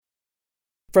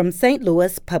from St.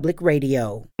 Louis Public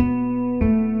Radio.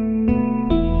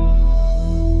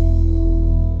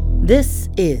 This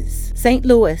is St.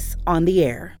 Louis on the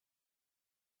Air.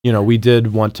 You know, we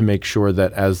did want to make sure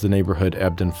that as the neighborhood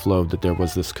ebbed and flowed, that there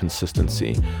was this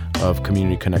consistency of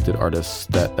community-connected artists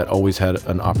that always had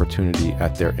an opportunity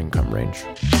at their income range.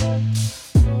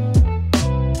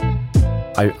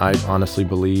 I honestly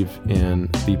believe in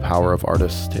the power of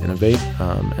artists to innovate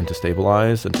and to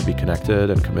stabilize and to be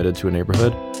connected and committed to a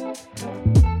neighborhood.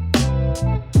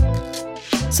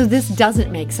 So this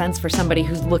doesn't make sense for somebody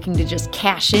who's looking to just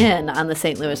cash in on the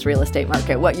St. Louis real estate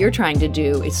market. What you're trying to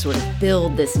do is sort of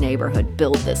build this neighborhood,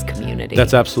 build this community.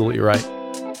 That's absolutely right.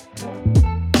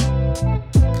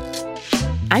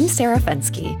 I'm Sarah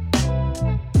Fenske.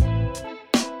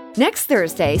 Next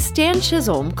Thursday, Stan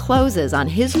Chisholm closes on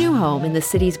his new home in the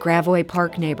city's Gravois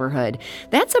Park neighborhood.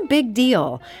 That's a big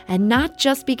deal, and not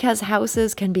just because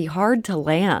houses can be hard to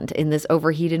land in this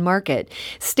overheated market.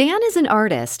 Stan is an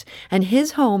artist, and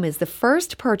his home is the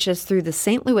first purchase through the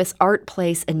St. Louis Art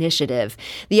Place initiative.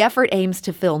 The effort aims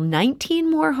to fill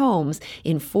 19 more homes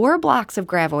in 4 blocks of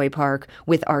Gravois Park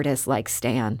with artists like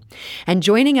Stan. And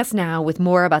joining us now with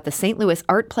more about the St. Louis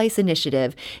Art Place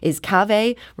initiative is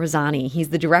Kaveh Razani. He's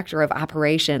the director of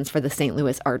operations for the St.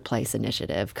 Louis Art Place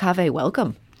initiative. Kaveh,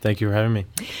 welcome. Thank you for having me.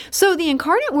 So the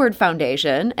Incarnate Word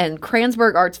Foundation and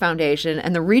Kranzberg Arts Foundation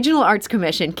and the Regional Arts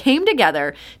Commission came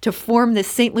together to form this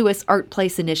St. Louis Art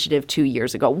Place initiative 2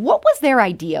 years ago. What was their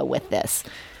idea with this?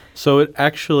 So it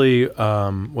actually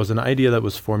was an idea that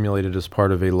was formulated as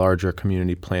part of a larger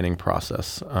community planning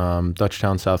process.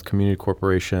 Dutchtown South Community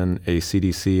Corporation, a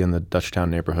CDC in the Dutchtown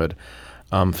neighborhood,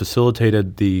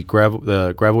 facilitated the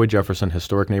Gravois Jefferson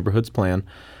Historic Neighborhoods Plan,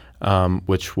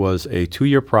 which was a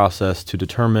 2-year process to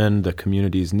determine the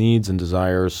community's needs and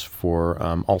desires for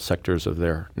all sectors of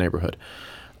their neighborhood.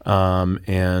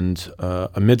 And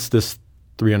amidst this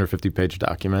 350-page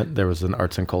document, there was an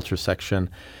arts and culture section.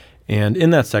 And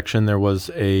in that section, there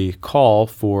was a call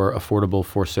for affordable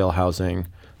for-sale housing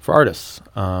for artists.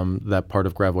 That part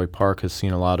of Gravois Park has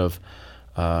seen a lot of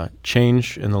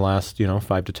change in the last,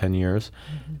 5 to 10 years.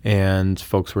 Mm-hmm. And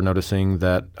folks were noticing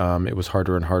that it was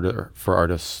harder and harder for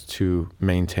artists to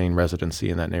maintain residency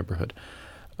in that neighborhood.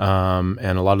 And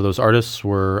a lot of those artists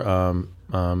were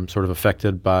sort of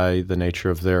affected by the nature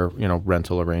of their,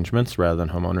 rental arrangements rather than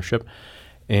home ownership.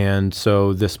 And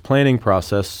so this planning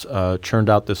process churned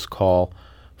out this call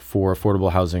for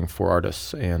affordable housing for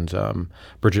artists. And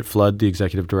Bridget Flood, the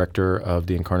executive director of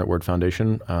the Incarnate Word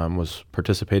Foundation, was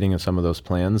participating in some of those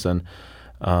plans and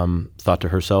thought to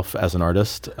herself as an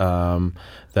artist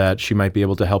that she might be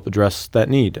able to help address that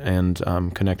need, and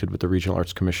connected with the Regional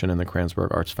Arts Commission and the Kranzberg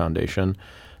Arts Foundation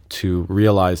to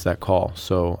realize that call.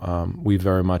 So we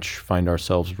very much find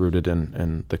ourselves rooted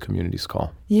in the community's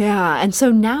call. Yeah, and so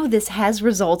now this has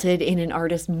resulted in an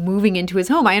artist moving into his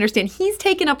home. I understand he's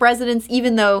taken up residence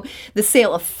even though the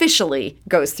sale officially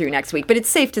goes through next week. But it's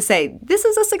safe to say this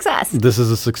is a success. This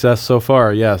is a success so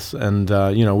far, yes. And,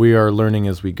 we are learning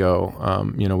as we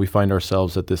go. We find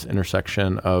ourselves at this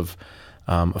intersection of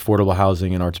affordable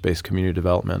housing and arts-based community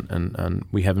development. And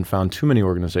we haven't found too many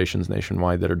organizations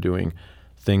nationwide that are doing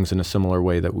things in a similar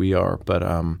way that we are. But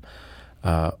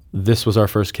this was our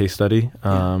first case study.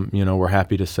 We're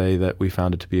happy to say that we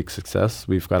found it to be a success.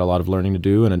 We've got a lot of learning to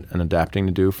do and adapting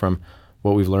to do from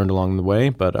what we've learned along the way.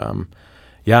 But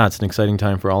it's an exciting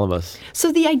time for all of us.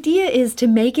 So the idea is to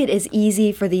make it as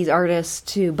easy for these artists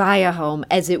to buy a home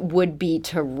as it would be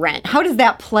to rent. How does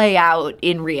that play out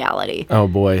in reality? Oh,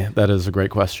 boy, that is a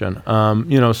great question.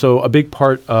 So a big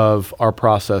part of our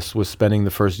process was spending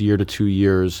the first year to 2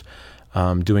 years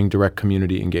doing direct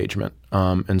community engagement.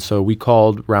 And so we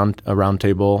called a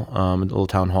roundtable, a little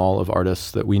town hall of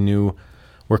artists that we knew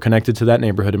were connected to that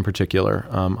neighborhood in particular,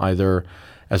 either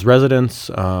as residents,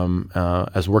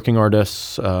 as working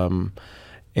artists,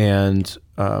 and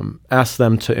asked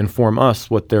them to inform us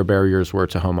what their barriers were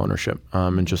to home ownership,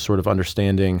 and just sort of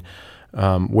understanding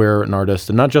where an artist,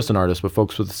 and not just an artist, but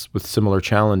folks with similar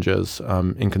challenges,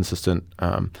 inconsistent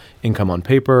income on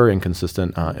paper,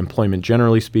 inconsistent employment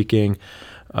generally speaking,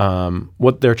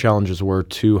 what their challenges were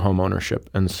to home ownership.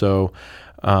 And so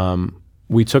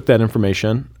we took that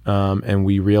information and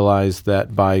we realized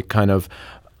that by kind of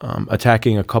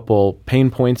attacking a couple pain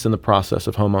points in the process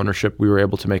of home ownership, we were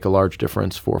able to make a large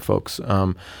difference for folks.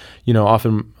 Often,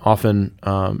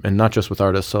 and not just with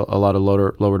artists, a lot of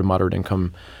lower to moderate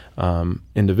income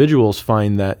individuals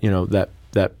find that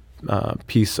that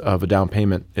piece of a down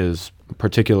payment is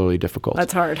particularly difficult.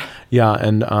 That's hard. Yeah,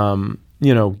 and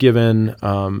given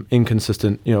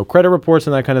inconsistent, credit reports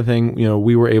and that kind of thing,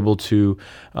 we were able to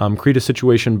create a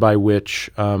situation by which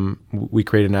we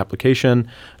created an application.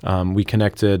 We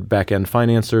connected back-end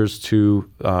financiers to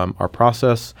our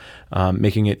process,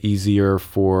 making it easier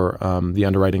for the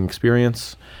underwriting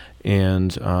experience,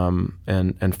 and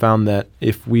found that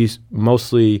if we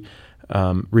mostly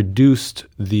reduced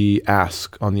the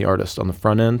ask on the artist on the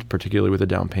front end, particularly with a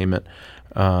down payment,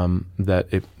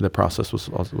 the process was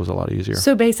a lot easier.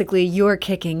 So basically, you're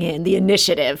kicking in, the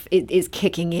initiative is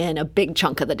kicking in a big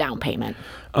chunk of the down payment.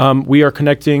 We are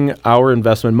connecting our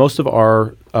investment. Most of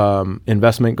our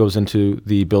investment goes into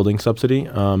the building subsidy.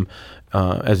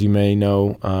 As you may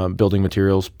know, building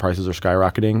materials prices are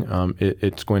skyrocketing.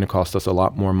 It's going to cost us a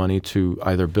lot more money to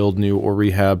either build new or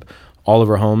rehab all of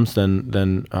our homes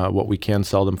than what we can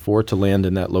sell them for to land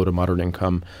in that low to moderate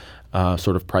income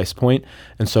sort of price point.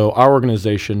 And so our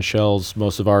organization shells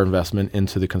most of our investment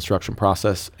into the construction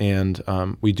process, and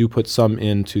we do put some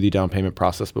into the down payment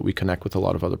process, but we connect with a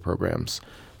lot of other programs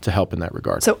to help in that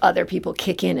regard. So other people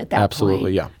kick in at that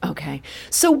Absolutely, point? yeah. Okay.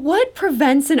 So what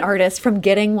prevents an artist from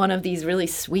getting one of these really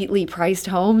sweetly priced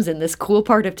homes in this cool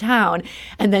part of town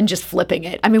and then just flipping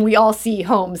it? I mean, we all see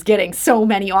homes getting so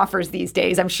many offers these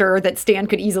days. I'm sure that Stan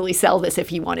could easily sell this if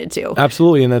he wanted to.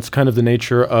 Absolutely, and that's kind of the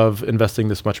nature of investing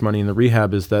this much money in the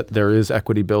rehab, is that there is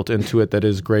equity built into it that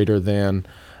is greater than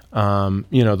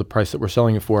the price that we're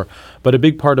selling it for. But a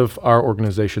big part of our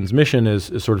organization's mission is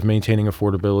sort of maintaining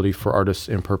affordability for artists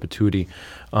in perpetuity.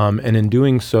 And in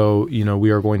doing so, we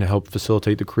are going to help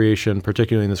facilitate the creation,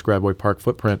 particularly in this Gravois Park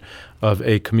footprint, of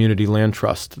a community land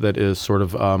trust that is sort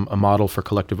of a model for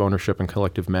collective ownership and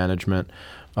collective management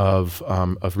of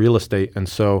real estate. And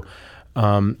so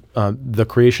the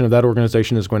creation of that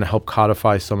organization is going to help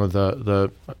codify some of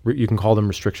the you can call them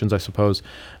restrictions, I suppose,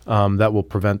 that will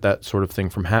prevent that sort of thing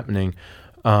from happening.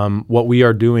 What we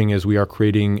are doing is we are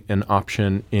creating an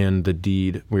option in the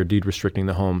deed. We are deed restricting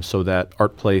the home so that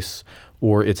Art Place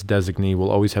or its designee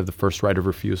will always have the first right of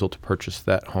refusal to purchase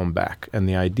that home back. And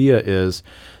the idea is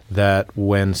that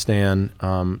when Stan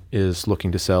is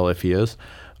looking to sell, if he is,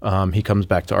 he comes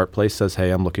back to Art Place, says,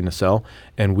 hey, I'm looking to sell,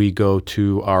 and we go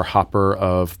to our hopper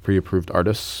of pre-approved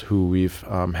artists who we've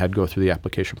had go through the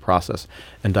application process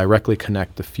and directly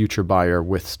connect the future buyer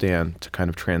with Stan to kind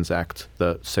of transact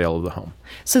the sale of the home.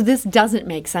 So this doesn't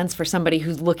make sense for somebody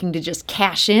who's looking to just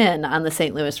cash in on the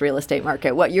St. Louis real estate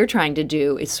market. What you're trying to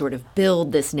do is sort of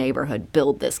build this neighborhood,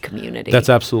 build this community. That's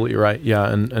absolutely right,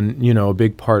 yeah. And a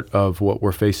big part of what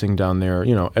we're facing down there,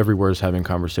 everywhere is having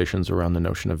conversations around the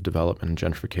notion of development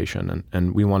and gentrification.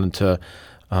 And we wanted to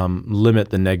limit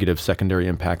the negative secondary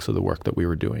impacts of the work that we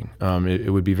were doing.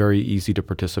 It would be very easy to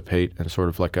participate in sort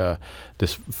of like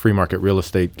this free market real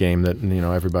estate game that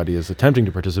everybody is attempting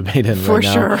to participate in For right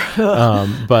now.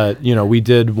 sure. But we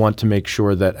did want to make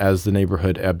sure that as the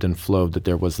neighborhood ebbed and flowed, that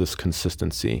there was this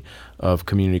consistency of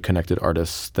community connected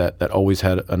artists that always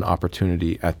had an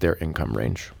opportunity at their income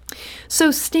range.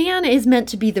 So Stan is meant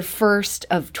to be the first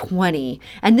of 20,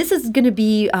 and this is going to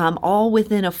be all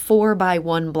within a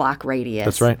 4x1 block radius.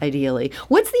 That's right. Ideally.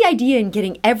 What's the idea in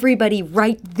getting everybody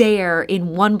right there in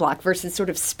one block versus sort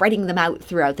of spreading them out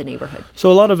throughout the neighborhood? So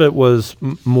a lot of it was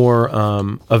more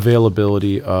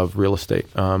availability of real estate.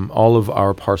 All of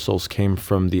our parcels came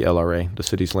from the LRA, the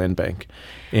city's land bank.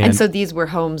 And so these were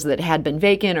homes that had been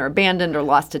vacant or abandoned or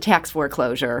lost to tax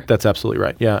foreclosure. That's absolutely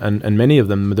right, yeah. And many of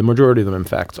them, the majority of them, in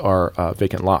fact, are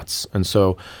vacant lots. And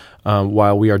so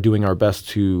while we are doing our best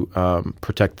to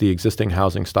protect the existing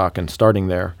housing stock and starting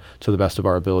there to the best of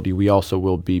our ability, we also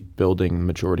will be building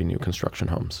majority new construction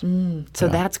homes. So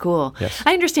that's cool. Yes.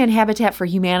 I understand Habitat for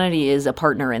Humanity is a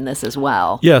partner in this as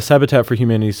well. Yes, Habitat for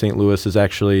Humanity St. Louis is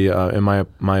actually, in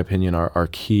my opinion, our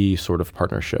key sort of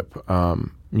partnership.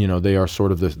 They are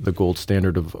sort of the gold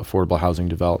standard of affordable housing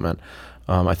development.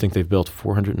 I think they've built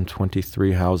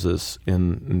 423 houses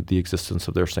in the existence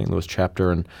of their St. Louis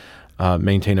chapter and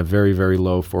maintain a very, very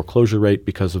low foreclosure rate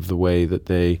because of the way that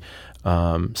they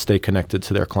stay connected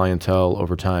to their clientele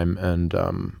over time and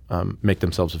make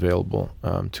themselves available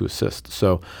to assist.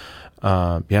 So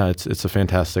it's a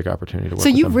fantastic opportunity to work with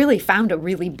them. So you've really found a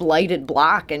really blighted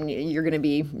block, and you're going to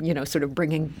be, sort of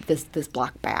bringing this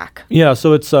block back. Yeah,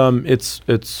 so it's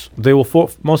they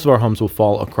will most of our homes will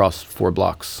fall across 4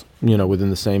 blocks, within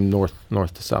the same north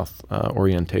to south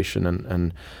orientation,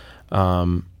 and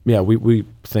we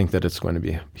think that it's going to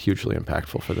be hugely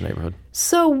impactful for the neighborhood.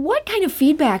 So what kind of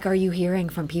feedback are you hearing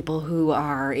from people who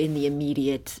are in the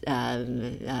immediate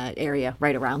area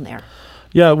right around there?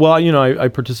 Yeah, well, I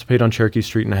participate on Cherokee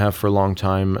Street and have for a long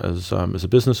time as a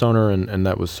business owner, and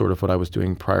that was sort of what I was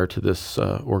doing prior to this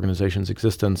organization's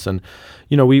existence. And,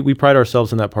 we pride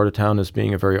ourselves in that part of town as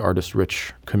being a very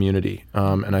artist-rich community.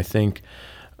 And I think,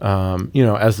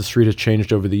 as the street has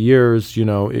changed over the years,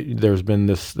 there's been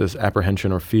this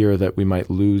apprehension or fear that we might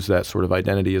lose that sort of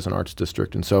identity as an arts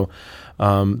district. And so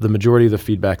the majority of the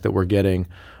feedback that we're getting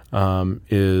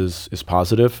is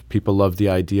positive. People love the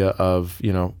idea of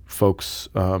folks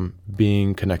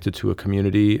being connected to a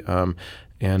community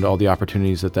and all the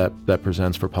opportunities that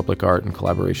presents for public art and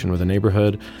collaboration with a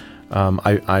neighborhood.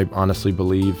 I honestly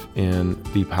believe in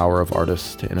the power of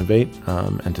artists to innovate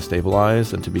and to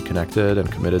stabilize and to be connected and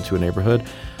committed to a neighborhood.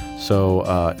 So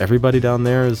everybody down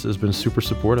there has been super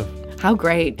supportive. How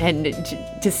great. And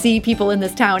to see people in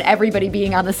this town, everybody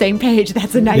being on the same page,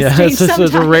 that's a nice change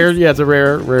sometimes. It's a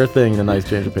rare thing, a nice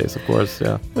change of pace, of course,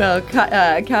 yeah. Well,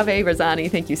 Kaveh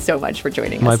Razani, thank you so much for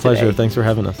joining us My pleasure. today. Thanks for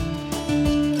having us.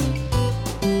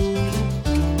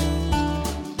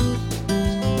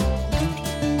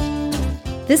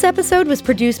 This episode was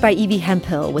produced by Evie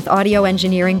Hemphill with audio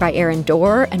engineering by Aaron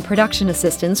Dorr and production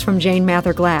assistance from Jane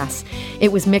Mather-Glass.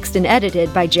 It was mixed and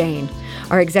edited by Jane.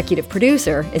 Our executive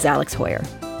producer is Alex Hoyer.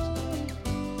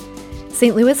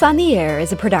 St. Louis on the Air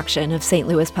is a production of St.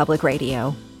 Louis Public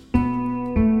Radio.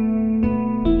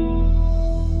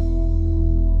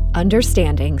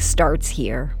 Understanding starts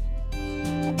here.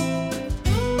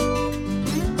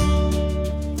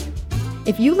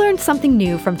 If you learned something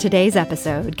new from today's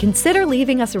episode, consider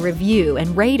leaving us a review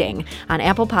and rating on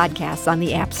Apple Podcasts on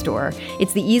the App Store.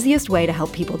 It's the easiest way to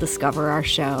help people discover our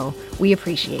show. We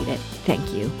appreciate it.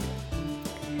 Thank you.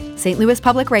 St. Louis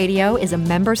Public Radio is a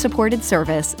member-supported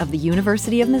service of the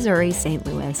University of Missouri St.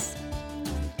 Louis.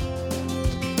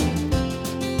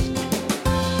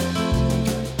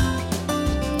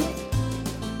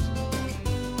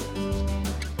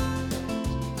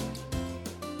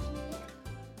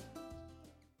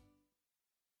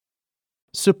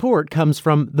 Support comes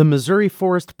from the Missouri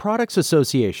Forest Products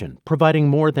Association, providing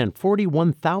more than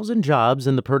 41,000 jobs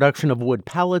in the production of wood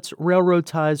pallets, railroad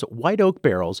ties, white oak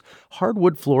barrels,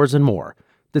 hardwood floors, and more.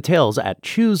 Details at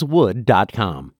choosewood.com.